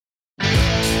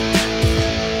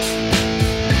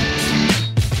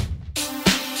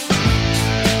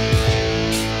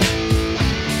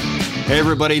Hey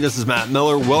everybody, this is Matt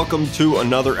Miller. Welcome to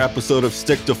another episode of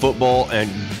Stick to Football. And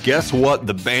guess what?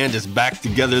 The band is back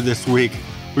together this week.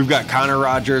 We've got Connor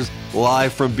Rogers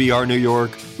live from BR New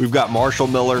York. We've got Marshall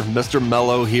Miller, Mr.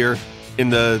 Mello here in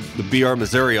the BR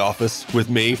Missouri office with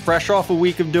me, fresh off a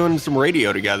week of doing some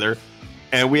radio together.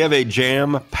 And we have a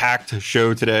jam-packed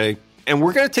show today. And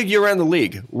we're going to take you around the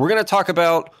league. We're going to talk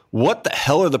about what the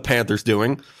hell are the Panthers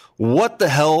doing? What the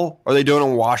hell are they doing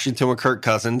in Washington with Kirk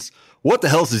Cousins? What the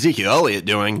hell is Ezekiel Elliott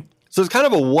doing? So it's kind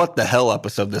of a what the hell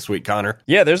episode this week, Connor.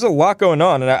 Yeah, there's a lot going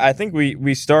on, and I think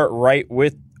we start right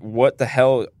with what the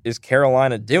hell is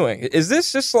Carolina doing? Is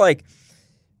this just like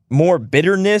more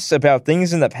bitterness about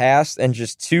things in the past and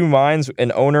just two minds,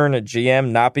 an owner and a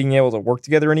GM, not being able to work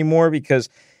together anymore? Because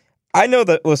I know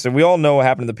that, listen, we all know what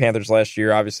happened to the Panthers last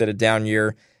year, obviously had a down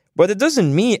year. But it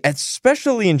doesn't mean,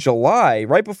 especially in July,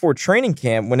 right before training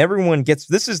camp, when everyone gets,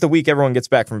 this is the week everyone gets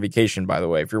back from vacation, by the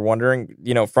way. If you're wondering,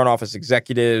 front office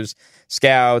executives,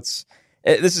 scouts,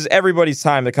 this is everybody's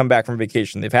time to come back from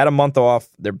vacation. They've had a month off.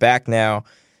 They're back now.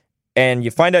 And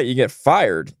you find out you get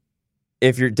fired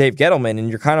if you're Dave Gettleman, and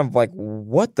you're kind of like,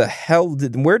 what the hell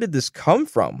where did this come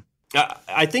from?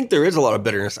 I think there is a lot of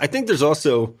bitterness. I think there's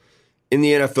also, in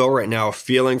the NFL right now, a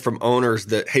feeling from owners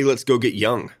that, hey, let's go get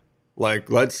young. Like,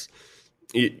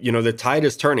 the tide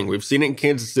is turning. We've seen it in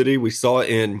Kansas City. We saw it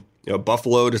in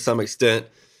Buffalo to some extent.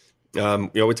 We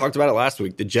talked about it last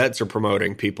week. The Jets are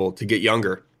promoting people to get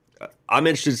younger. I'm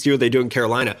interested to see what they do in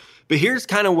Carolina. But here's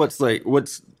kind of what's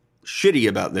shitty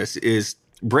about this is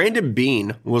Brandon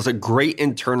Beane was a great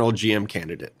internal GM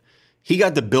candidate. He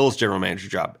got the Bills general manager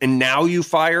job. And now you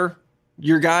fire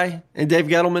your guy and Dave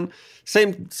Gettleman.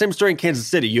 Same story in Kansas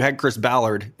City. You had Chris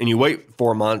Ballard and you wait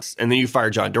 4 months and then you fire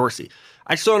John Dorsey.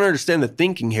 I just don't understand the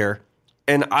thinking here.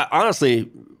 And I honestly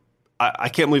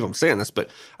can't believe I'm saying this, but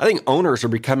I think owners are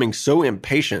becoming so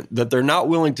impatient that they're not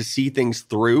willing to see things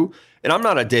through. And I'm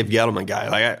not a Dave Gettleman guy.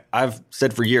 Like I've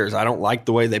said for years, I don't like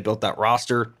the way they built that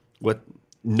roster with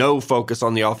no focus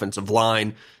on the offensive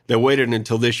line. They waited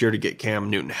until this year to get Cam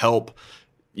Newton help.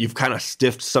 You've kind of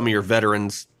stiffed some of your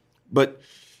veterans. But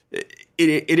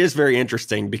it is very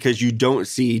interesting because you don't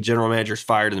see general managers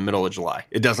fired in the middle of July.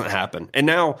 It doesn't happen. And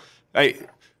now,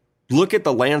 look at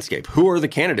the landscape. Who are the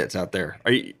candidates out there?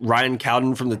 Ryan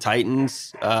Cowden from the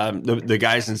Titans, the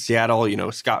guys in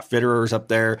Seattle, Scott Fitterer's up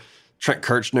there, Trent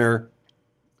Kirchner.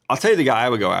 I'll tell you the guy I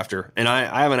would go after, and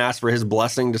I haven't asked for his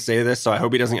blessing to say this, so I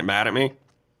hope he doesn't get mad at me.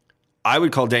 I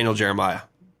would call Daniel Jeremiah.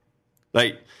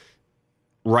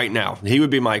 Right now, he would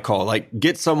be my call.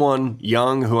 Get someone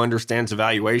young who understands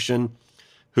evaluation,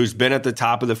 who's been at the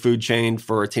top of the food chain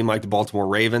for a team like the Baltimore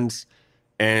Ravens,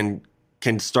 and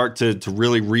can start to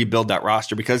really rebuild that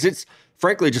roster because it's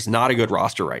frankly just not a good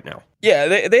roster right now.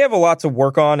 Yeah, they have a lot to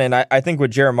work on, and I think with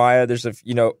Jeremiah, there's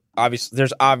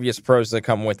there's obvious pros that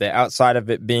come with it outside of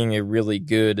it being a really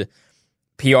good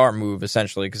PR move,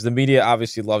 essentially, because the media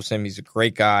obviously loves him. He's a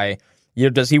great guy.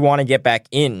 Does he want to get back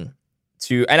in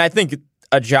to? And I think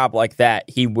a job like that,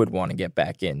 he would want to get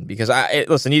back in because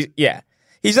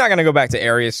he's not going to go back to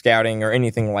area scouting or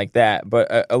anything like that,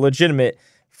 but a legitimate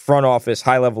front office,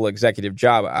 high level executive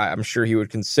job, I'm sure he would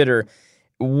consider.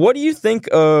 What do you think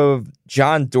of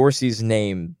John Dorsey's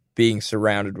name being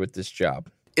surrounded with this job?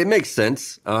 It makes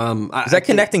sense. Is that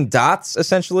connecting dots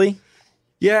essentially?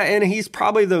 Yeah, and he's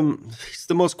probably the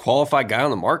most qualified guy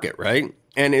on the market, right?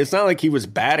 And it's not like he was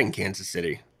bad in Kansas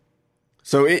City.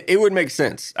 So it would make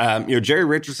sense. Jerry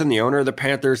Richardson, the owner of the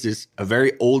Panthers, is a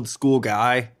very old school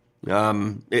guy.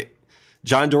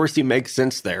 John Dorsey makes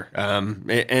sense there.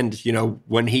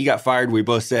 When he got fired, we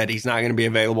both said he's not going to be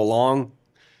available long.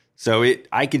 So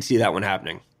I could see that one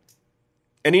happening.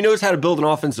 And he knows how to build an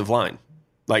offensive line.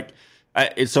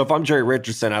 So if I'm Jerry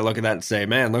Richardson, I look at that and say,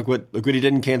 man, look what he did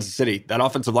in Kansas City. That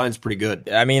offensive line is pretty good.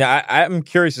 I mean, I'm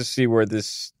curious to see where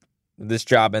this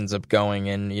job ends up going.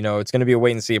 And, it's going to be a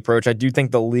wait-and-see approach. I do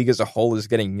think the league as a whole is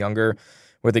getting younger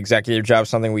with executive jobs,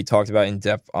 something we talked about in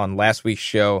depth on last week's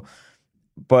show.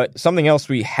 But something else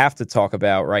we have to talk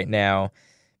about right now,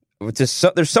 there's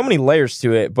so many layers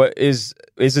to it, but is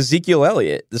Ezekiel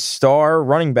Elliott, the star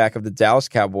running back of the Dallas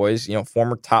Cowboys,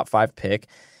 former top 5 pick,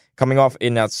 coming off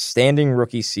an outstanding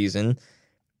rookie season.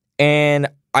 And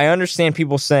I understand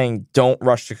people saying, don't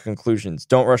rush to conclusions,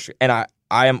 don't rush. And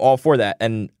I am all for that.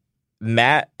 And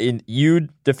Matt, you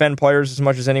defend players as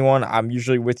much as anyone. I'm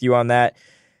usually with you on that.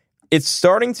 It's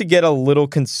starting to get a little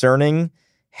concerning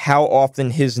how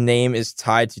often his name is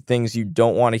tied to things you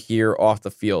don't want to hear off the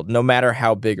field, no matter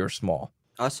how big or small.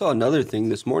 I saw another thing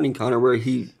this morning, Connor, where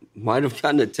he might have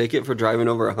gotten a ticket for driving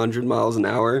over 100 miles an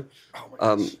hour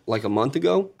like a month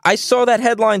ago. I saw that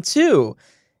headline too.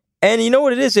 And you know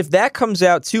what it is? If that comes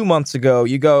out 2 months ago,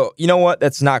 you go, you know what?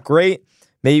 That's not great.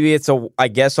 Maybe it's a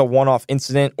one-off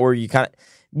incident, or you kind of,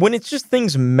 when it's just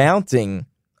things mounting,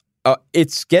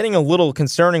 it's getting a little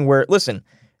concerning where, listen,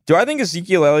 do I think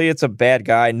Ezekiel Elliott's a bad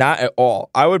guy? Not at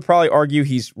all. I would probably argue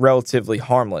he's relatively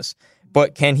harmless.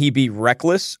 But can he be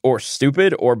reckless or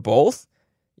stupid or both?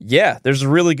 Yeah, there's a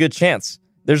really good chance.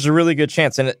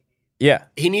 And yeah.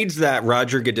 He needs that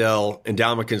Roger Goodell and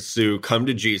Ndamukong Suh come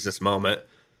to Jesus moment.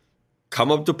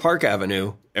 Come up to Park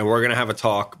Avenue, and we're going to have a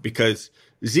talk, because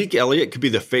Zeke Elliott could be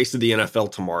the face of the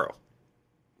NFL tomorrow.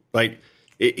 Like,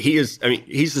 he's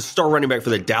the star running back for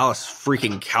the Dallas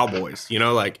freaking Cowboys. You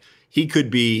know, like, he could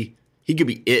be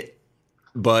it.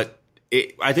 But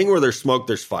I think where there's smoke,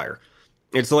 there's fire.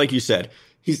 And so, like you said,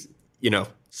 he's,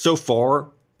 so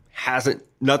far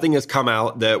nothing has come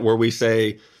out that where we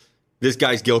say this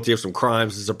guy's guilty of some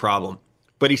crimes is a problem.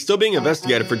 But he's still being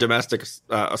investigated for domestic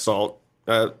assault.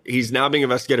 He's now being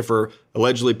investigated for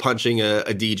allegedly punching a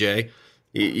DJ.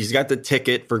 He's got the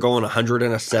ticket for going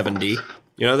 170.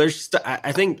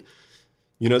 I think,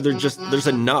 there's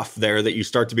enough there that you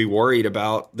start to be worried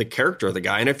about the character of the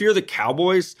guy. And if you're the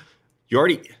Cowboys,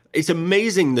 it's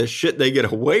amazing the shit they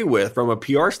get away with from a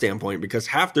PR standpoint, because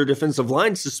half their defensive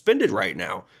line's suspended right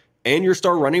now. And your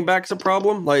star running back's a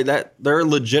problem. Like that, there are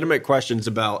legitimate questions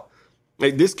about,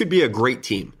 like, this could be a great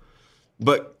team,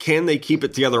 but can they keep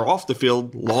it together off the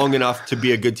field long enough to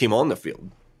be a good team on the field?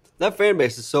 That fan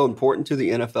base is so important to the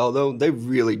NFL, though. They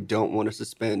really don't want to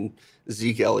suspend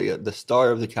Zeke Elliott, the star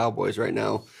of the Cowboys right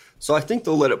now. So I think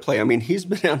they'll let it play. I mean, he's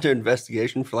been under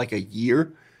investigation for like a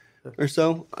year or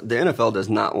so. The NFL does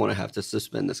not want to have to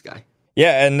suspend this guy.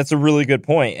 Yeah, and that's a really good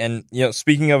point. And,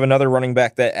 speaking of another running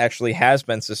back that actually has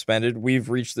been suspended, we've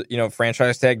reached the,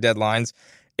 franchise tag deadlines.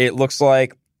 It looks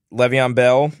like Le'Veon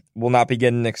Bell will not be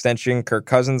getting an extension. Kirk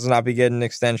Cousins will not be getting an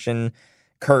extension.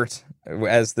 Kurt,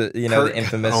 as the the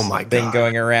infamous thing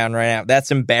going around right now.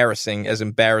 That's embarrassing, as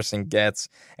embarrassing gets.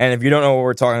 And if you don't know what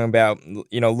we're talking about,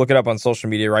 look it up on social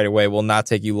media right away. It will not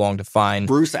take you long to find.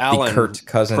 Bruce Allen, Kurt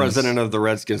Cousins, president of the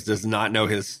Redskins, does not know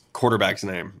his quarterback's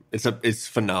name. It's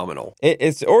phenomenal.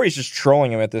 Or he's just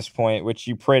trolling him at this point, which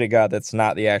you pray to God that's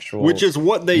not the actual. Which is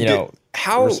what they did.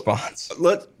 How response?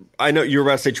 I know you were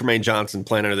about to say Tremaine Johnson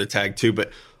playing under the tag too,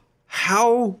 but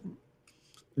how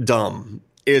dumb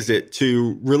is it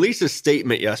to release a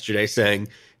statement yesterday saying,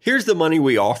 here's the money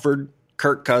we offered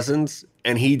Kirk Cousins,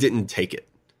 and he didn't take it?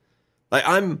 Like,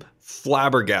 I'm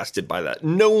flabbergasted by that.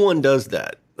 No one does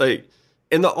that. Like,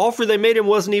 and the offer they made him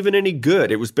wasn't even any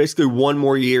good. It was basically one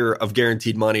more year of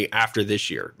guaranteed money after this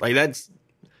year. Like, that's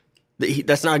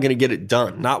not going to get it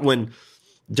done. Not when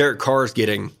Derek Carr is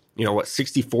getting,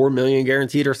 $64 million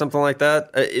guaranteed or something like that.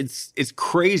 It's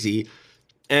crazy.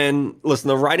 And listen,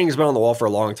 the writing's been on the wall for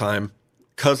a long time.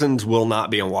 Cousins will not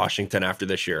be in Washington after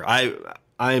this year. I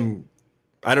don't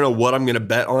know what I'm going to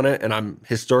bet on it, and I'm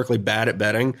historically bad at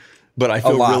betting, but I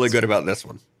feel really good about this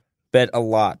one. Bet a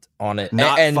lot on it.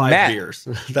 Not and 5 Matt, beers,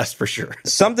 that's for sure.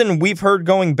 Something we've heard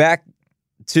going back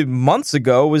to months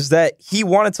ago was that he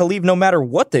wanted to leave no matter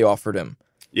what they offered him.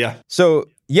 Yeah. So,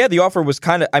 yeah, the offer was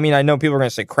kind of, I know people are going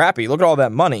to say crappy. Look at all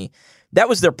that money. That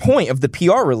was their point of the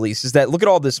PR release, is that look at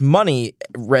all this money,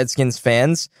 Redskins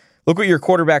fans. Look what your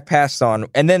quarterback passed on.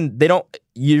 And then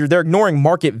they're ignoring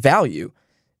market value.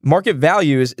 Market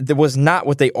value was not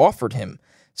what they offered him.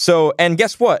 So, and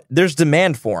guess what? There's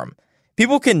demand for him.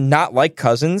 People can not like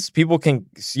Cousins. People can,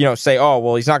 say, oh,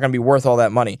 well, he's not going to be worth all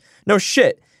that money. No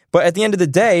shit. But at the end of the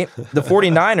day, the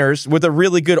 49ers, with a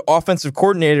really good offensive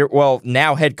coordinator, well,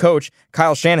 now head coach,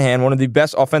 Kyle Shanahan, one of the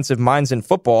best offensive minds in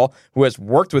football, who has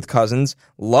worked with Cousins,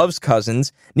 loves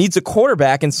Cousins, needs a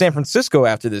quarterback in San Francisco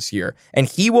after this year. And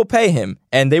he will pay him,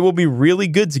 and they will be really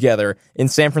good together in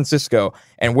San Francisco.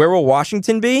 And where will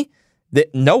Washington be?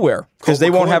 Nowhere, because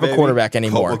they won't have a quarterback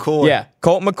anymore. Colt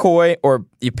McCoy, or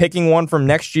you're picking one from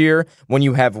next year when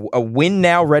you have a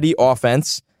win-now-ready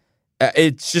offense.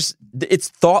 It's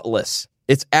thoughtless.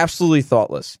 It's absolutely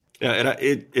thoughtless. Yeah, and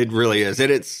it really is.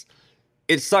 And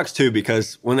it sucks too,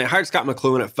 because when they hired Scott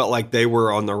McCloughan, it felt like they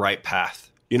were on the right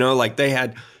path. Like they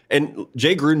had, and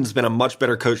Jay Gruden's been a much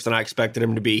better coach than I expected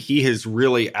him to be. He has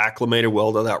really acclimated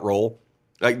well to that role.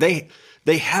 Like they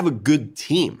have a good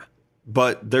team,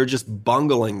 but they're just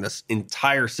bungling this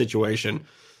entire situation.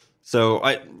 So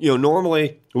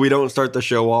normally we don't start the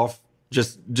show off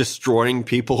just destroying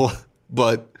people,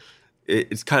 but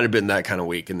it's kind of been that kind of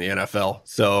week in the NFL.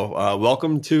 So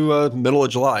welcome to middle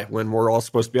of July, when we're all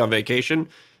supposed to be on vacation,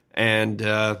 and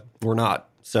we're not.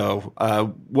 So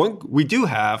we do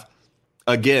have,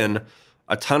 again,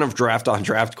 a ton of draft on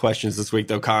draft questions this week,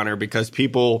 though, Connor, because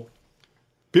people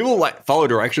People like follow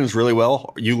directions really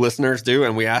well. You listeners do,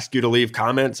 and we ask you to leave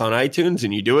comments on iTunes,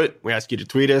 and you do it. We ask you to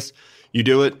tweet us, you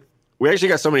do it. We actually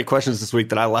got so many questions this week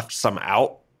that I left some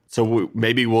out, so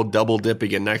maybe we'll double dip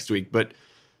again next week. But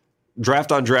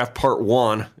Draft on Draft Part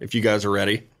 1, if you guys are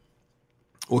ready,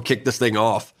 we'll kick this thing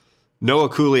off. Noah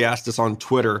Cooley asked us on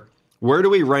Twitter, where do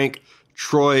we rank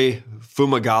Troy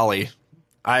Fumagalli?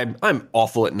 I'm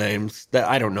awful at names. That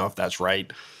I don't know if that's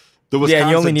right. Yeah,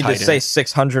 you only need to say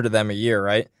 600 of them a year,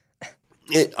 right?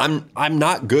 I'm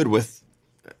not good with,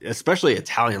 especially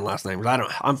Italian last names.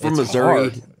 I'm from Missouri.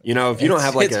 Hard. You know, if you don't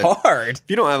have like it's hard. If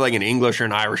you don't have like an English or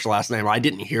an Irish last name, I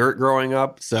didn't hear it growing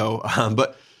up. So,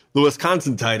 but the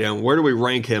Wisconsin tight end, where do we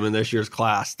rank him in this year's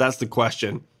class? That's the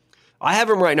question. I have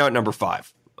him right now at number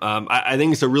 5. I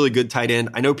think it's a really good tight end.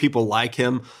 I know people like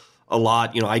him a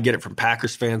lot. You know, I get it from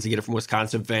Packers fans. I get it from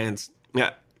Wisconsin fans.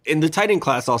 Yeah, in the tight end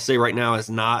class, I'll say right now is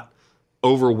not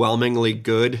overwhelmingly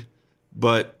good,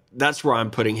 but that's where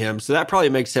I'm putting him. So that probably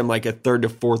makes him like a 3rd to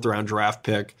 4th round draft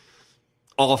pick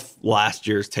off last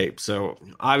year's tape. So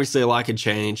obviously a lot could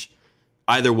change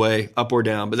either way, up or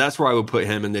down, but that's where I would put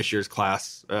him in this year's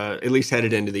class, at least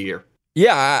headed into the year.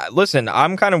 Yeah, listen,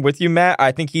 I'm kind of with you, Matt.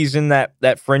 I think he's in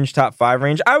that fringe top 5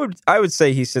 range. I would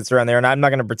say he sits around there, and I'm not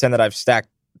going to pretend that I've stacked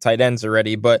tight ends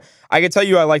already, but I can tell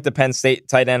you I like the Penn State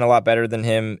tight end a lot better than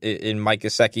him in Mike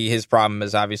Gesicki. His problem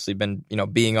has obviously been,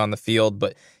 being on the field,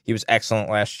 but he was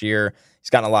excellent last year. He's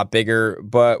gotten a lot bigger,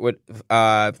 but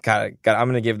I'm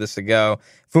going to give this a go.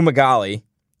 Fumagalli.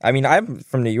 I mean, I'm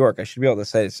from New York. I should be able to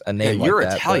say a name like that. You're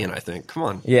Italian, I think. Come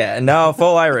on. Yeah, no,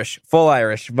 full Irish,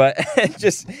 but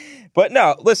But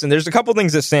no, listen, there's a couple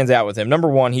things that stands out with him. Number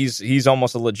one, he's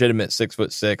almost a legitimate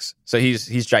 6'6", so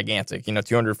he's gigantic,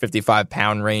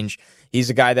 255-pound range. He's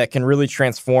a guy that can really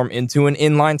transform into an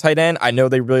inline tight end. I know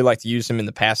they really like to use him in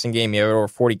the passing game. He had over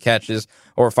 40 catches,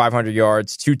 over 500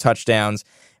 yards, 2 touchdowns.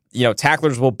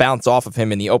 Tacklers will bounce off of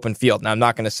him in the open field. Now, I'm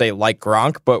not going to say like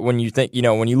Gronk, but when you think,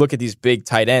 when you look at these big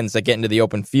tight ends that get into the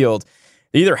open field,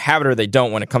 they either have it or they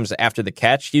don't when it comes to after the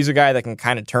catch. He's a guy that can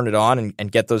kind of turn it on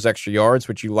and get those extra yards,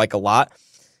 which you like a lot.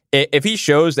 If he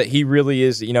shows that he really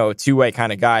is, a two-way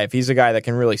kind of guy, if he's a guy that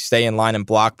can really stay in line and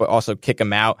block, but also kick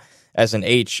him out as an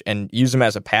H and use him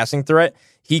as a passing threat,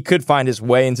 he could find his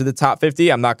way into the top 50.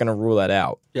 I'm not going to rule that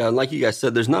out. Yeah, and like you guys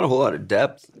said, there's not a whole lot of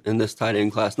depth in this tight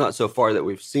end class, not so far that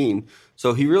we've seen.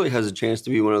 So he really has a chance to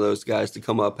be one of those guys to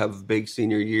come up, have a big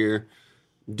senior year,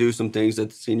 do some things at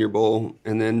the Senior Bowl,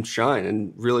 and then shine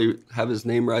and really have his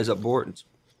name rise up boards.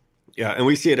 Yeah, and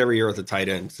we see it every year with the tight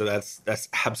end, so that's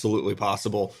absolutely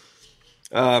possible.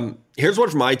 Here's one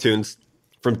from iTunes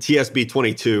from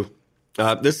TSB22.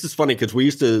 This is funny because we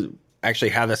used to actually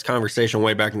have this conversation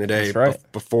way back in the day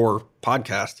before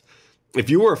podcast.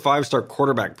 If you were a 5-star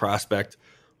quarterback prospect,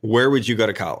 where would you go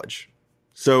to college?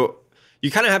 So you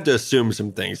kind of have to assume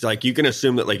some things. Like you can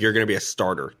assume that like you're going to be a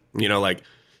starter,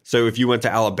 so if you went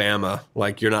to Alabama,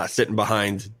 like you're not sitting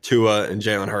behind Tua and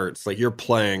Jalen Hurts, like you're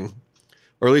playing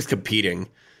or at least competing.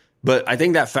 But I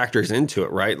think that factors into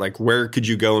it, right? Like where could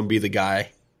you go and be the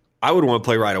guy? I would want to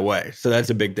play right away. So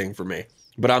that's a big thing for me.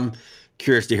 But I'm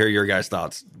curious to hear your guys'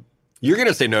 thoughts. You're going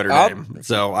to say Notre Dame.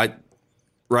 So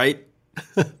right?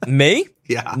 Me?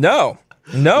 Yeah. No,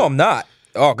 I'm not.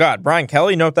 Oh God, Brian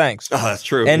Kelly, no thanks. Oh, that's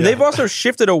true. And they've also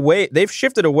shifted away. They've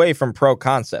shifted away from pro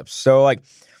concepts. So like,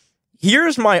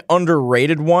 here's my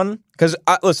underrated one, because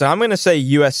listen, I'm going to say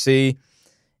USC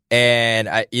and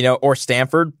or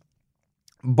Stanford,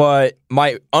 but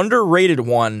my underrated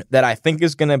one that I think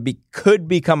is going to could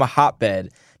become a hotbed,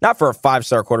 not for a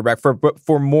 5-star quarterback, but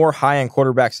for more high-end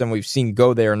quarterbacks than we've seen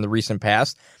go there in the recent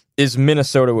past, is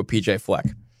Minnesota with PJ Fleck.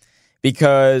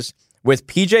 Because with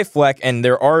PJ Fleck, and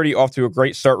they're already off to a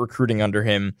great start recruiting under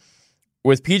him,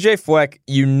 with PJ Fleck,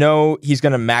 he's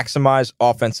going to maximize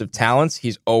offensive talents.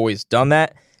 He's always done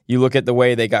that. You look at the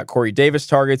way they got Corey Davis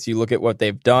targets. You look at what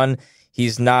they've done.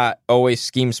 He's not always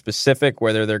scheme specific,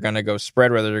 whether they're going to go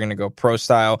spread, whether they're going to go pro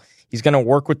style. He's going to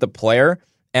work with the player.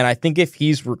 And I think if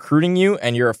he's recruiting you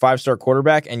and you're a 5-star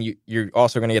quarterback and you're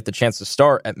also going to get the chance to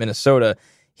start at Minnesota,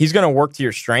 he's going to work to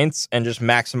your strengths and just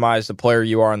maximize the player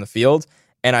you are on the field.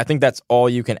 And I think that's all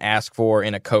you can ask for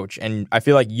in a coach. And I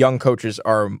feel like young coaches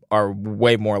are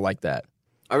way more like that.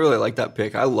 I really like that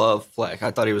pick. I love Fleck.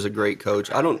 I thought he was a great coach.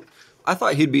 I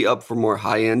thought he'd be up for more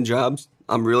high-end jobs.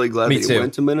 I'm really glad that he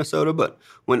went to Minnesota. But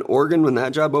when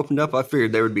that job opened up, I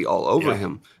figured they would be all over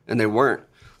him, and they weren't.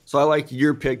 So I like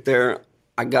your pick there.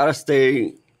 I got to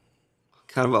stay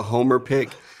kind of a homer pick.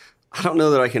 I don't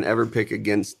know that I can ever pick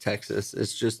against Texas.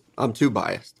 It's just I'm too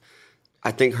biased.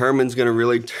 I think Herman's going to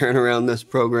really turn around this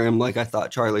program like I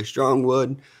thought Charlie Strong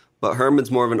would. but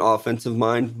Herman's more of an offensive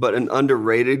mind. But an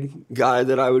underrated guy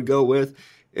that I would go with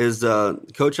is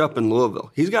coach up in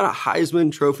Louisville. He's got a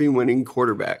Heisman Trophy winning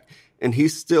quarterback, and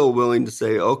he's still willing to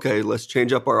say, okay, let's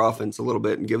change up our offense a little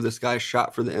bit and give this guy a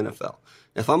shot for the NFL.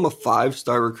 If I'm a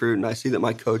 5-star recruit and I see that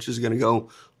my coach is going to go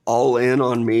all in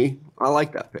on me, I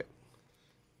like that pick.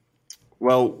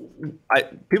 Well,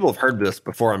 people have heard this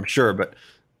before, I'm sure, but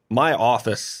my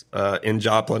office in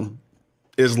Joplin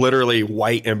is literally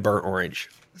white and burnt orange.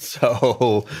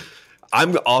 So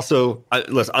I'm also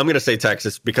listen. I'm going to say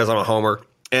Texas because I'm a homer,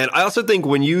 and I also think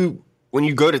when you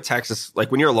go to Texas,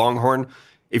 like when you're a Longhorn,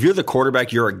 if you're the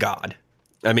quarterback, you're a god.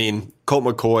 I mean, Colt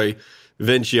McCoy,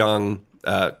 Vince Young,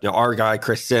 our guy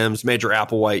Chris Sims, Major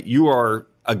Applewhite, you are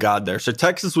a god there. So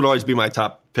Texas would always be my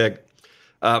top pick.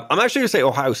 I'm actually going to say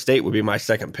Ohio State would be my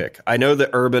second pick. I know that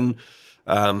Urban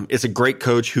is a great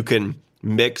coach who can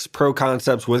mix pro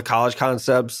concepts with college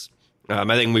concepts. I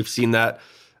think we've seen that,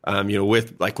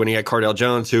 with like when he had Cardale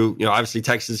Jones, who, obviously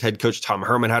Texas head coach Tom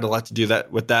Herman had a lot to do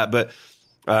that with that. But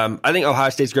I think Ohio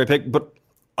State's a great pick. But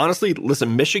honestly,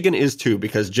 listen, Michigan is too,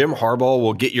 because Jim Harbaugh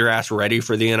will get your ass ready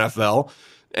for the NFL,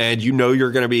 and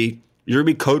you're going to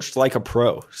be coached like a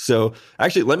pro. So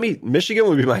actually, Michigan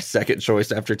would be my second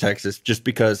choice after Texas, just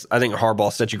because I think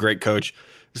Harbaugh's such a great coach,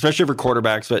 especially for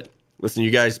quarterbacks. But listen, you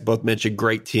guys both mentioned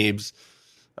great teams.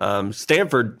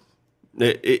 Stanford,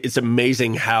 it's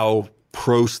amazing how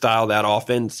pro style that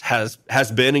offense has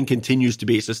been and continues to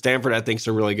be. So Stanford, I think, is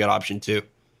a really good option too.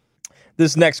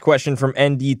 This next question from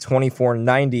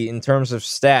ND2490, in terms of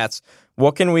stats,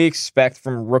 what can we expect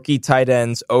from rookie tight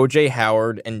ends OJ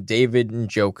Howard and David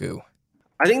Njoku?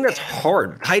 I think that's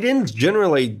hard. Tight ends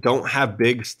generally don't have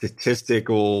big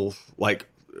statistical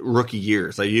rookie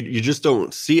years. Like you just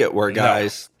don't see it where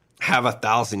guys have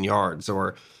 1,000 yards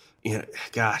or,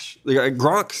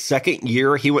 Gronk's second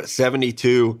year, he went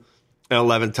 72 and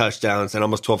 11 touchdowns and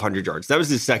almost 1,200 yards. That was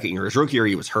his second year. His rookie year,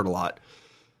 he was hurt a lot.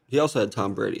 He also had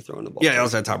Tom Brady throwing the ball. Yeah, he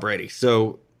also had Tom Brady.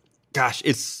 So, it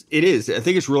is. I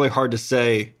think it's really hard to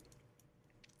say.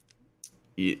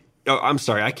 I'm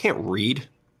sorry, I can't read.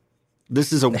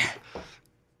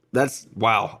 That's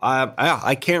wow.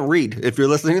 I can't read. If you're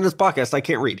listening to this podcast, I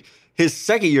can't read. His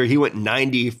second year, he went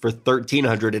 90 for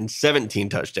 1,317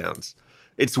 touchdowns.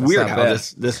 It's weird how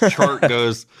this chart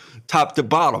goes top to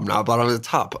bottom, not bottom to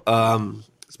top.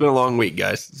 It's been a long week,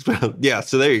 guys.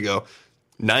 So there you go.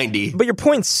 90. But your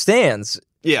point stands.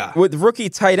 Yeah. With rookie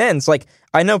tight ends,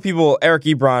 I know Eric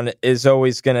Ebron is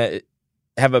always going to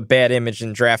have a bad image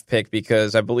in draft pick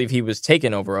because I believe he was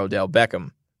taken over Odell Beckham,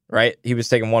 right? He was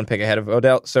taken one pick ahead of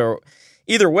Odell. So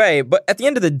either way, but at the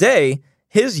end of the day,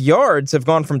 his yards have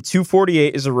gone from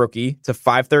 248 as a rookie to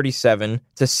 537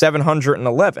 to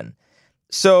 711.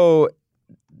 So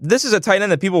this is a tight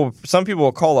end that some people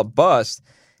will call a bust.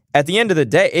 At the end of the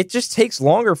day, it just takes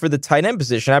longer for the tight end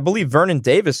position. I believe Vernon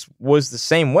Davis was the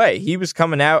same way. He was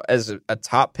coming out as a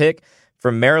top pick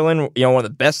from Maryland, one of the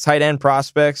best tight end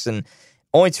prospects, and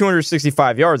only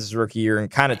 265 yards his rookie year, and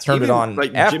kind of turned it on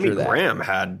after Jimmy that. Graham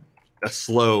had a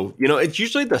slow, it's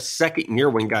usually the second year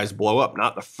when guys blow up,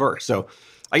 not the first. So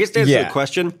I guess to answer the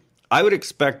question, I would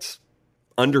expect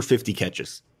under 50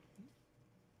 catches.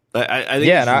 I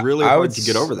think it's really hard to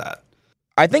get over that.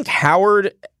 I think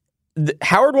Howard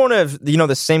won't have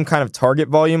the same kind of target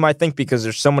volume, I think, because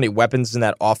there's so many weapons in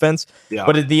that offense. Yeah.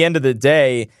 But at the end of the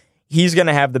day, he's going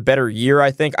to have the better year,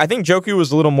 I think. I think Njoku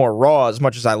was a little more raw, as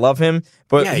much as I love him.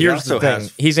 But here's the thing.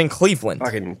 He's in Cleveland.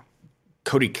 Fucking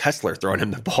Cody Kessler throwing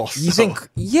him the ball. He's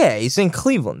in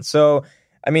Cleveland. So,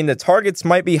 the targets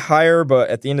might be higher, but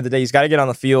at the end of the day, he's got to get on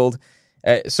the field.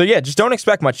 Just don't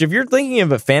expect much. If you're thinking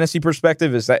of a fantasy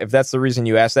perspective, if that's the reason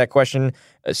you asked that question,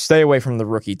 stay away from the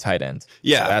rookie tight end.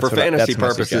 Yeah, for fantasy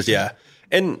purposes, yeah.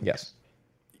 And yes,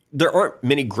 there aren't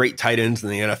many great tight ends in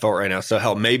the NFL right now. So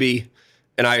hell, maybe,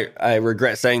 and I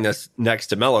regret saying this next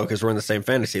to Mello because we're in the same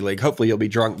fantasy league. Hopefully you'll be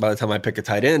drunk by the time I pick a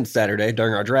tight end Saturday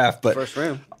during our draft. But first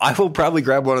round, I will probably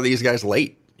grab one of these guys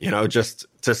late, just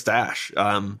to stash,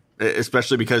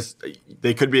 especially because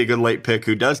they could be a good late pick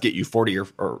who does get you 40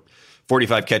 or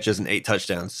 45 catches and 8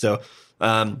 touchdowns. So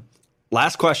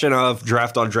last question of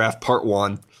Draft on Draft Part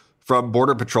 1 from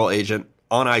Border Patrol Agent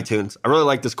on iTunes. I really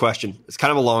like this question. It's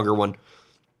kind of a longer one.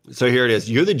 So here it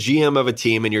is. You're the GM of a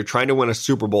team and you're trying to win a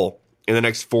Super Bowl in the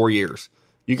next 4 years.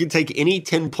 You can take any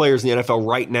 10 players in the NFL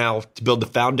right now to build the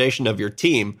foundation of your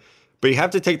team, but you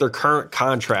have to take their current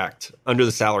contract under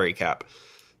the salary cap.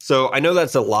 So I know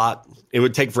that's a lot. It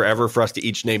would take forever for us to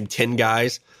each name 10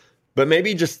 guys. But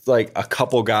maybe just a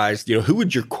couple guys, who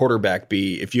would your quarterback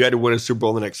be if you had to win a Super Bowl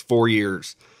in the next 4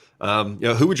 years?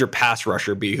 Who would your pass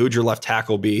rusher be? Who would your left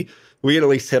tackle be? We could at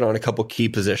least hit on a couple key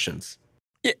positions.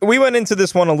 Yeah, we went into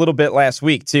this one a little bit last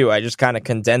week too. I just kind of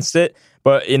condensed it,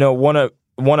 but one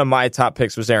of my top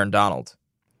picks was Aaron Donald.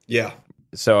 Yeah.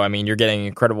 So I mean, you're getting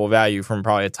incredible value from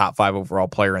probably a top 5 overall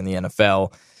player in the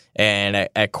NFL, and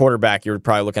at quarterback, you're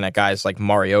probably looking at guys like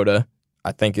Mariota.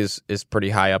 I think is pretty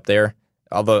high up there.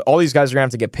 Although all these guys are gonna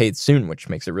have to get paid soon, which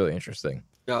makes it really interesting.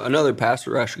 Yeah, another pass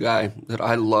rush guy that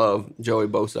I love, Joey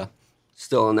Bosa,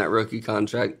 still on that rookie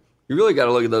contract. You really got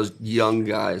to look at those young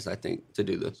guys, I think, to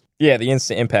do this. Yeah, the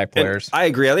instant impact players. And I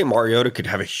agree. I think Mariota could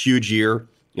have a huge year.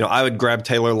 I would grab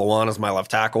Taylor Lewan as my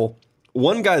left tackle.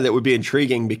 One guy that would be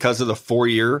intriguing because of the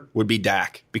 4-year would be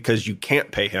Dak, because you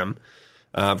can't pay him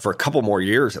for a couple more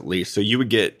years at least. So you would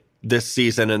get this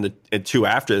season and 2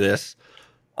 after this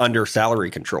under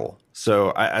salary control.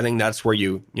 So I think that's where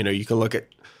you can look at,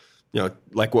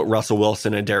 like what Russell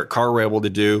Wilson and Derek Carr were able to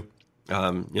do.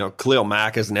 Khalil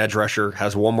Mack as an edge rusher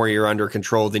has 1 more year under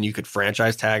control, then you could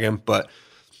franchise tag him. But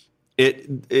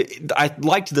I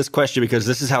liked this question because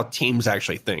this is how teams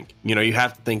actually think. You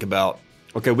have to think about,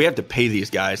 okay, we have to pay these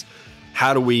guys.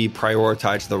 How do we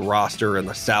prioritize the roster and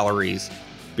the salaries?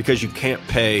 Because you can't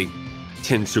pay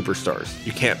 10 superstars.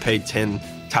 You can't pay 10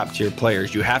 top tier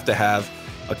players. You have to have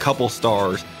a couple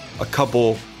stars, a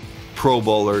couple Pro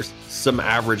Bowlers, some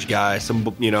average guys, some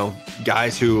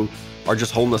guys who are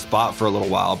just holding the spot for a little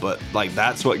while. But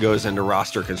that's what goes into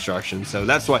roster construction. So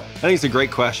that's why I think it's a great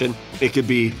question.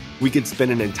 We could spend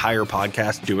an entire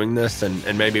podcast doing this,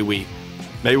 and maybe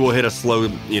we'll hit a slow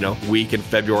week in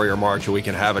February or March, and we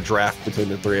can have a draft between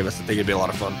the 3 of us. I think it'd be a lot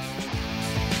of fun.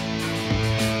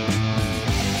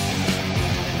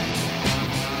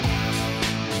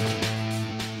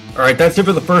 All right, that's it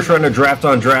for the first round of Draft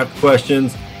on Draft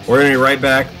questions. We're going to be right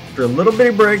back after a little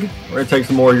bitty break. We're going to take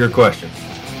some more of your questions.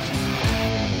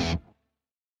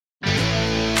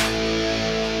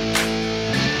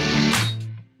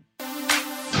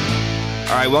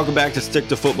 All right, welcome back to Stick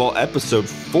to Football, episode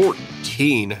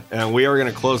 14. And we are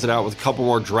going to close it out with a couple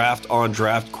more draft on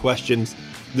draft questions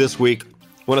this week.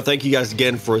 I want to thank you guys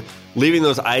again for leaving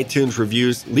those iTunes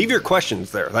reviews. Leave your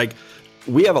questions there.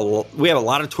 We have a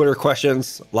lot of Twitter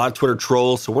questions, a lot of Twitter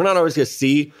trolls, so we're not always going to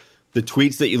see the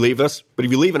tweets that you leave us. But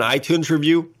if you leave an iTunes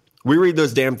review, we read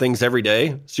those damn things every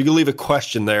day. So you can leave a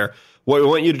question there. What we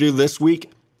want you to do this week,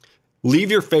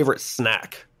 leave your favorite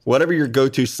snack. Whatever your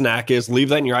go-to snack is, leave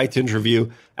that in your iTunes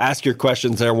review. Ask your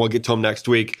questions there, and we'll get to them next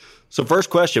week. So first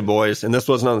question, boys, and this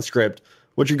wasn't on the script.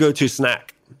 What's your go-to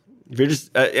snack? If you're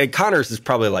just Connor's is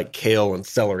probably like kale and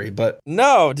celery, but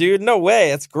no, dude, no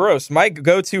way. It's gross. My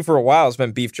go-to for a while has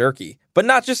been beef jerky, but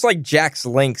not just like Jack's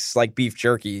Links, like beef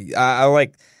jerky. I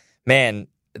like, man.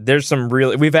 There's some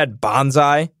really. We've had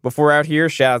bonsai before out here.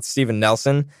 Shout out to Steven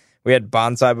Nelson. We had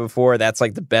bonsai before. That's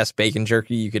like the best bacon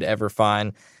jerky you could ever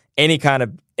find. Any kind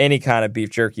of beef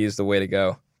jerky is the way to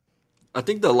go. I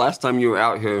think the last time you were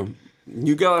out here,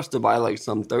 you got us to buy like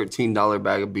some $13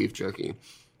 bag of beef jerky.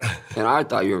 And I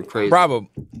thought you were crazy.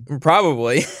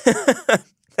 Probably.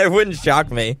 That wouldn't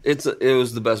shock me. It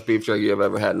was the best beef jerky I've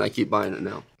ever had, and I keep buying it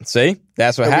now. See?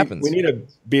 That's what happens. We need a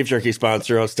beef jerky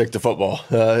sponsor on Stick to Football.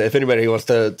 If anybody wants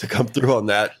to come through on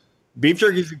that. Beef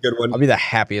jerky's a good one. I'll be the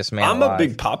happiest man I'm alive. a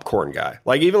big popcorn guy.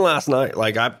 Like, even last night,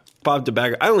 I popped a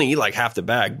bag. I only eat like half the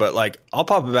bag, but I'll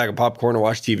pop a bag of popcorn and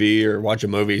watch TV or watch a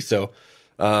movie. So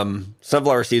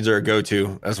sunflower seeds are a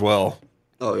go-to as well.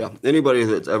 Oh, yeah. Anybody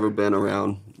that's ever been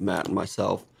around Matt and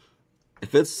myself,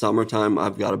 if it's summertime,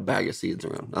 I've got a bag of seeds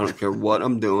around. I don't care what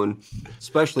I'm doing,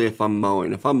 especially if I'm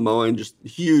mowing. If I'm mowing, just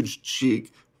huge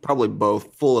cheek, probably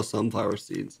both, full of sunflower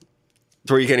seeds.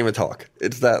 To where you can't even talk.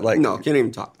 It's that No, can't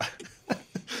even talk.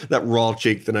 that raw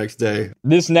cheek the next day.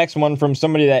 This next one from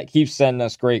somebody that keeps sending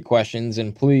us great questions,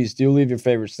 and please do leave your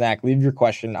favorite snack. Leave your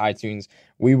question in iTunes.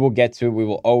 We will get to it. We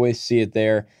will always see it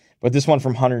there. But this one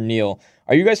from Hunter Neal.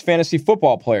 Are you guys fantasy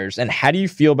football players? And how do you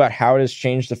feel about how it has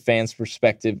changed the fans'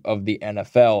 perspective of the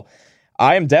NFL?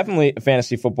 I am definitely a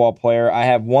fantasy football player. I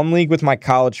have one league with my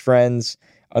college friends,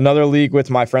 another league with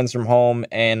my friends from home,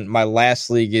 and my last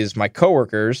league is my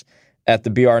coworkers at the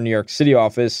BR New York City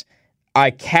office.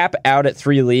 I cap out at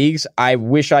 3 leagues. I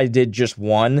wish I did just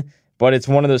one, but it's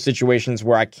one of those situations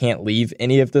where I can't leave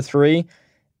any of the 3.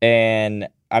 And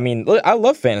I mean, I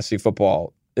love fantasy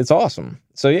football. It's awesome.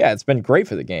 So yeah, it's been great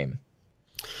for the game.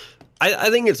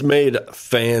 I think it's made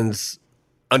fans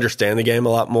understand the game a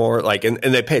lot more,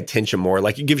 and they pay attention more.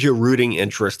 It gives you a rooting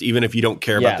interest, even if you don't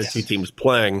care about the 2 teams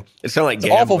playing. It's kind of like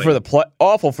gambling.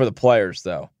 Awful for the players,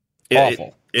 though.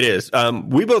 Awful. It is.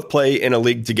 We both play in a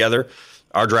league together.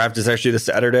 Our draft is actually this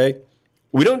Saturday,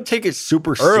 we don't take it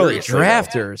super Early seriously.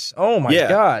 drafters. Oh my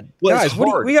God. Well, Guys,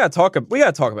 we gotta talk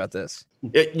about this.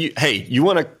 Hey, you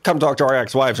want to come talk to our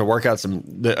ex-wives and work out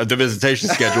the visitation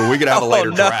schedule? We could have a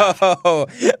later draft.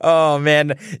 Oh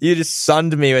man, you just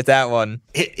sunned me with that one.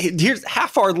 Here's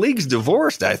half our league's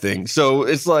divorced, I think. So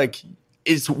it's like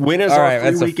when is All our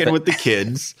right, free weekend with the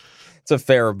kids? It's a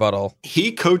fair rebuttal.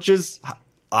 He coaches.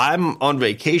 I'm on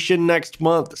vacation next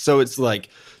month, so it's like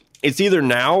it's either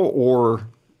now or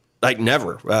like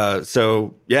never.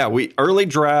 So yeah, we early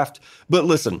draft. But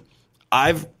listen,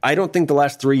 I don't think the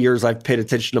last 3 years I've paid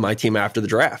attention to my team after the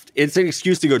draft. It's an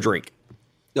excuse to go drink.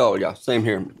 Oh, yeah, same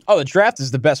here. Oh, the draft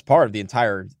is the best part of the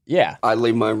entire, yeah. I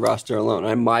leave my roster alone.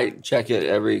 I might check it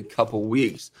every couple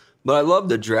weeks, but I love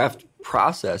the draft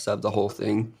process of the whole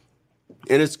thing.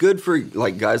 And it's good for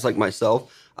like guys like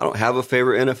myself. I don't have a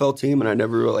favorite NFL team, and I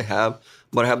never really have,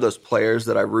 but I have those players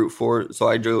that I root for. So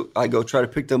I go try to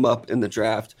pick them up in the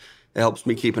draft. It helps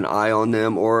me keep an eye on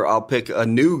them, or I'll pick a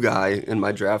new guy in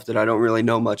my draft that I don't really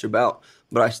know much about,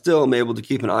 but I still am able to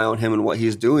keep an eye on him and what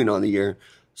he's doing on the year.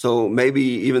 So maybe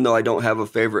even though I don't have a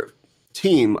favorite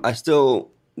team, I still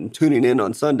am tuning in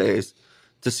on Sundays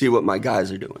to see what my guys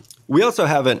are doing. We also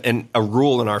have a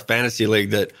rule in our fantasy league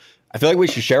that I feel like we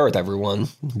should share with everyone,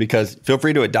 because feel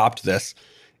free to adopt this.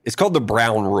 It's called the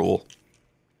Brown rule.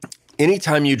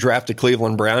 Anytime you draft a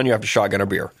Cleveland Brown, you have to shotgun a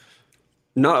beer.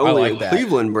 Not only a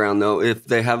Cleveland Brown, though, if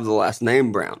they have the last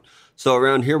name Brown. So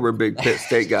around here, we're big Pitt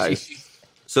State guys.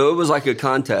 So it was like a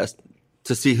contest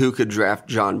to see who could draft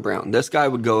John Brown. This guy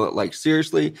would go, like,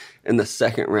 seriously in the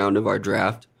second round of our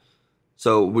draft.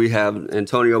 So we have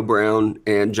Antonio Brown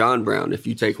and John Brown. If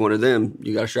you take one of them,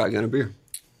 you got a shotgun a beer.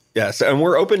 Yeah, so, and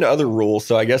we're open to other rules.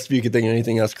 So I guess if you could think of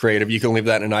anything else creative, you can leave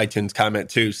that in an iTunes comment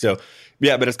too. So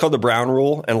yeah, but it's called the Brown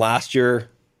rule. And last year,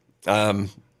 there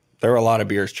were a lot of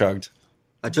beers chugged.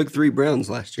 I took 3 Browns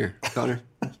last year, Connor.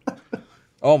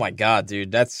 Oh my God,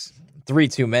 dude, that's 3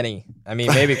 too many. I mean,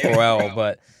 maybe Crowell,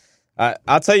 but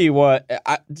I'll tell you what.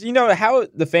 You know how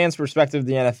the fans' perspective of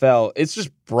the NFL, it's just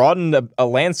broadened a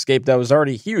landscape that was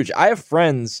already huge. I have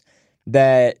friends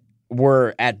that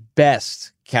were at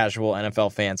best casual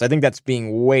NFL fans. I think that's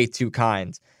being way too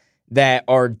kind. That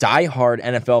are diehard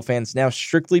NFL fans now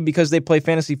strictly because they play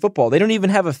fantasy football. They don't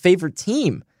even have a favorite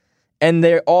team. And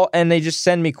they just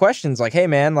send me questions like, hey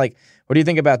man, like, what do you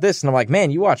think about this? And I'm like,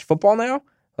 man, you watch football now?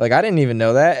 Like, I didn't even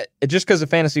know that. Just because of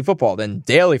fantasy football. Then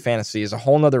daily fantasy is a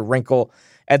whole nother wrinkle.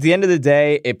 At the end of the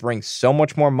day, it brings so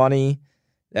much more money,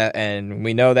 and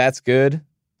we know that's good.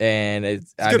 And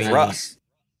it's good for us.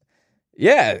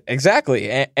 Yeah, exactly.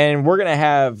 And we're gonna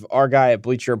have our guy at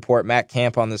Bleacher Report, Matt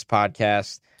Camp, on this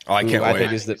podcast. Oh, I can't wait.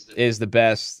 I think is the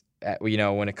best,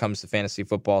 when it comes to fantasy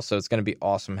football. So it's going to be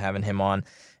awesome having him on.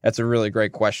 That's a really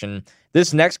great question.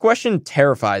 This next question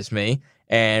terrifies me,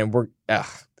 and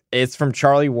it's from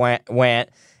Charlie Want,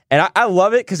 and I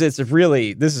love it because this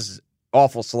is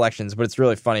awful selections, but it's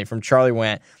really funny. From Charlie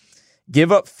Want: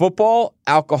 give up football,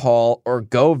 alcohol, or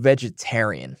go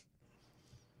vegetarian.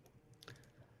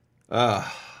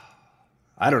 I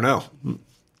don't know.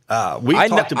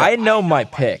 I know my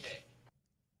pick.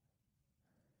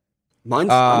 I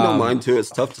know mine too. It's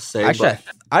tough to say. Actually,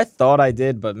 but I thought I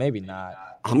did, but maybe not.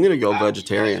 I'm going to go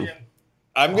vegetarian.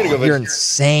 I'm going to go vegetarian. You're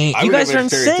insane. You guys are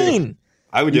insane.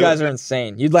 I would. You guys are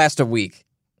insane. You'd last a week.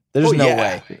 There's no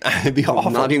way. It'd be awful.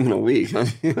 Not even a week.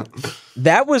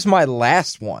 That was my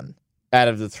last one out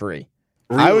of the 3.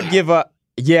 Really? I would give up.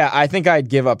 Yeah, I think I'd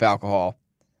give up alcohol.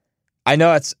 I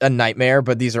know it's a nightmare,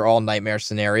 but these are all nightmare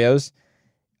scenarios.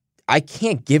 I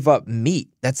can't give up meat.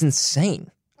 That's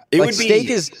insane. Steak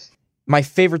is my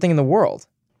favorite thing in the world.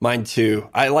 Mine too.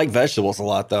 I like vegetables a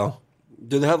lot, though.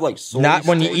 Do they have like soy Not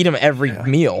when you steak? eat them every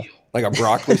meal. Like a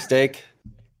broccoli steak.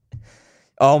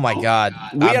 Oh my God.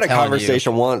 We had a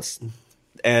conversation once,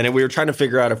 and we were trying to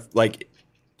figure out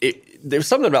if there's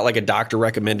something about like a doctor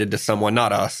recommended to someone,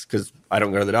 not us, because I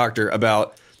don't go to the doctor,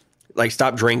 about like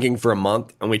stop drinking for a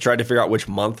month, and we tried to figure out which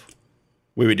month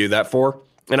we would do that for.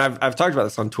 And I've talked about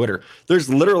this on Twitter. There's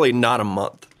literally not a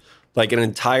month, like an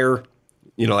entire,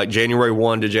 like January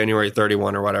 1 to January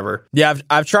 31 or whatever. Yeah,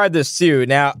 I've tried this too.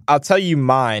 Now, I'll tell you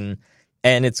mine,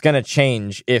 and it's going to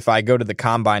change if I go to the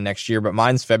Combine next year, but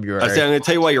mine's February. I'm going to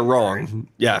tell you why you're wrong.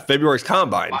 Yeah, February's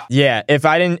Combine. Yeah, if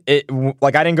I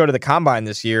didn't go to the Combine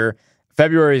this year,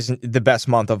 February is the best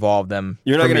month of all of them.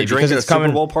 You're not going to drink at a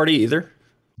Super Bowl party either?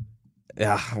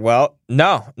 Yeah, well,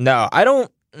 no. I don't.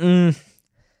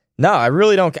 No, I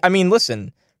really don't. I mean,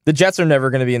 listen, the Jets are never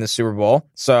going to be in the Super Bowl,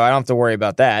 so I don't have to worry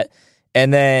about that.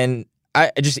 And then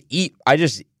I just eat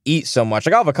so much.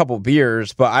 Like, I'll have a couple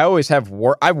beers, but I always have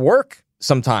work. I work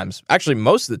sometimes, actually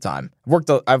most of the time.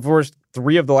 I've worked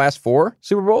 3 of the last 4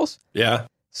 Super Bowls. Yeah.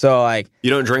 So, like, you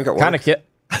don't drink at work? Kind of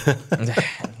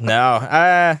No.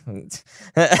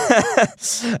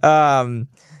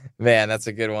 Man, that's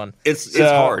a good one. It's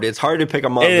hard. It's hard to pick a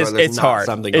month. It's hard.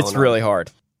 It's really hard.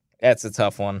 That's a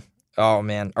tough one. Oh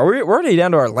man, we're already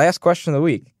down to our last question of the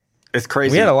week. It's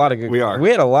crazy. We had a lot of good. We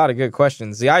had a lot of good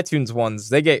questions. The iTunes ones,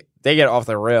 they get off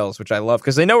the rails, which I love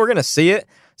because they know we're gonna see it.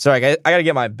 So like, I got to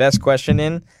get my best question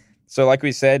in. So like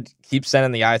we said, keep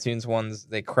sending the iTunes ones.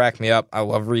 They crack me up. I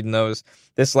love reading those.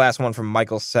 This last one from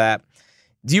Michael Sapp.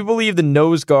 Do you believe the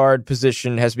nose guard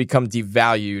position has become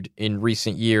devalued in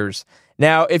recent years?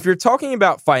 Now, if you're talking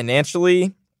about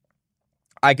financially,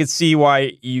 I could see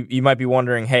why you might be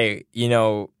wondering, hey,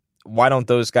 why don't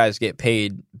those guys get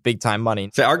paid big time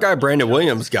money? So our guy Brandon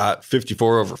Williams got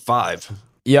 54 over 5.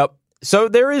 Yep. So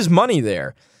there is money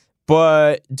there.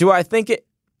 But do I think it...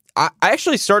 I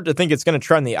actually start to think it's going to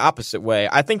trend the opposite way.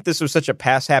 I think this was such a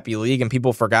pass-happy league, and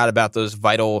people forgot about those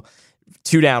vital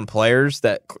 2-down players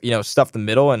that stuff the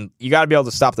middle, and you got to be able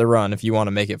to stop the run if you want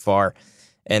to make it far,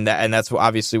 and that's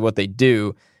obviously what they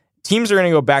do. Teams are going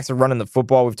to go back to running the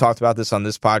football. We've talked about this on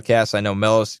this podcast. I know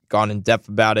Melo's gone in depth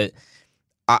about it.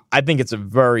 I think it's a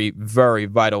very, very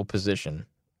vital position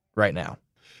right now.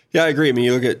 Yeah, I agree. I mean,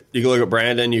 you can look at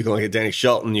Brandon, you can look at Danny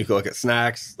Shelton, you can look at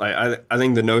Snacks. I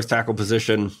think the nose tackle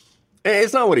position,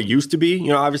 it's not what it used to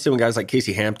be. Obviously when guys like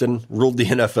Casey Hampton ruled the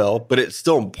NFL, but it's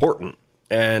still important.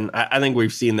 And I think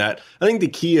we've seen that. I think the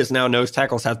key is now nose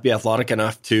tackles have to be athletic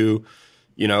enough to,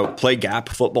 play gap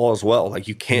football as well. Like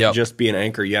you can't just be an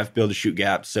anchor. You have to be able to shoot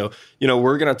gaps. So,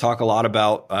 we're going to talk a lot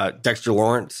about Dexter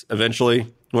Lawrence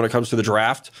eventually when it comes to the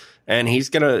draft. And he's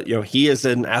going to, he is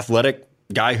an athletic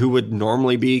guy who would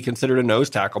normally be considered a nose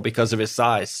tackle because of his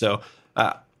size. So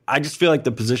I just feel like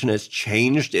the position has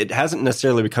changed. It hasn't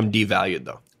necessarily become devalued,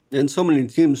 though. And so many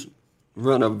teams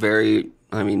run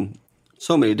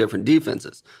so many different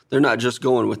defenses. They're not just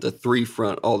going with the 3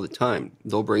 front all the time.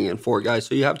 They'll bring in 4 guys.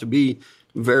 So you have to be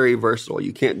very versatile.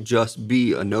 You can't just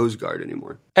be a nose guard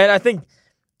anymore. And I think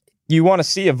you want to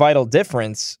see a vital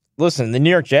difference. Listen, the New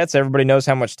York Jets, everybody knows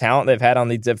how much talent they've had on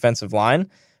the defensive line.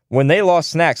 When they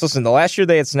lost Snacks, listen, the last year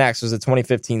they had Snacks was the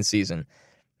 2015 season.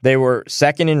 They were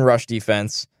 2nd in rush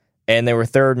defense, and they were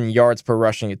 3rd in yards per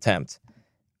rushing attempt.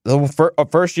 The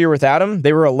first year without him,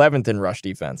 they were 11th in rush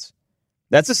defense.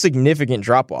 That's a significant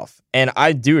drop-off, and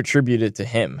I do attribute it to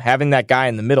him. Having that guy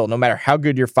in the middle, no matter how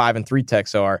good your 5 and 3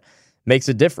 techs are, makes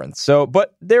a difference. So,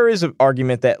 but there is an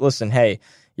argument that, listen, hey,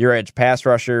 your edge pass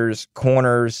rushers,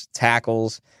 corners,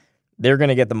 tackles, they're going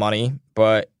to get the money,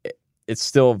 but it's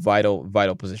still a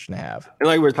vital position to have. And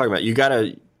like we were talking about, you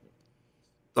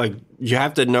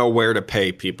have to know where to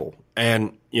pay people.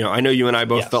 And, I know you and I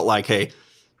both felt like, hey,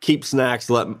 keep Snacks,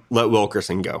 let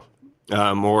Wilkerson go.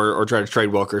 Or try to trade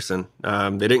Wilkerson.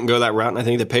 They didn't go that route, and I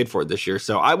think they paid for it this year.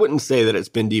 So I wouldn't say that it's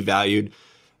been devalued.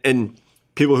 And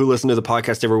people who listen to the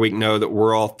podcast every week know that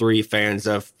we're all 3 fans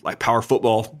of like power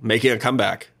football making a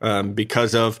comeback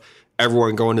because of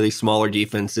everyone going to these smaller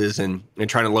defenses and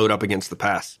trying to load up against the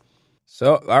pass.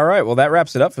 So, all right. Well, that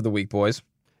wraps it up for the week, boys.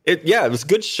 It was a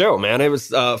good show, man. It was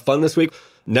fun this week.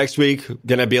 Next week,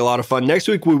 going to be a lot of fun. Next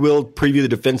week, we will preview the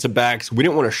defensive backs. We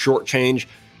didn't want to shortchange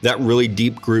that really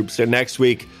deep group. So next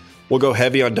week, we'll go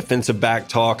heavy on defensive back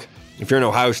talk. If you're an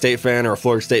Ohio State fan or a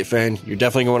Florida State fan, you're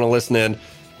definitely going to listen in.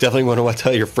 Definitely going to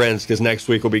tell your friends because next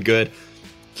week will be good.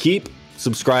 Keep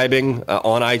subscribing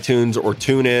on iTunes or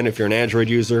tune in if you're an Android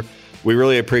user. We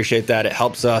really appreciate that. It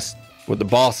helps us with the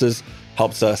bosses,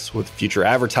 helps us with future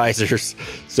advertisers.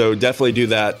 So definitely do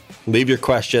that. Leave your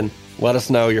question. Let us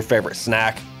know your favorite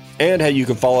snack. And hey, you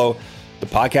can follow the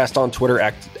podcast on Twitter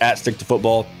at Stick to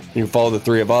Football. You can follow the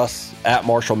 3 of us at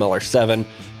Marshall Miller 7,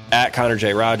 at Connor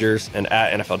J. Rogers, and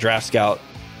at NFL Draft Scout.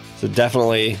 So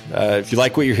definitely, if you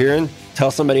like what you're hearing,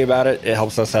 tell somebody about it. It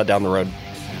helps us out down the road.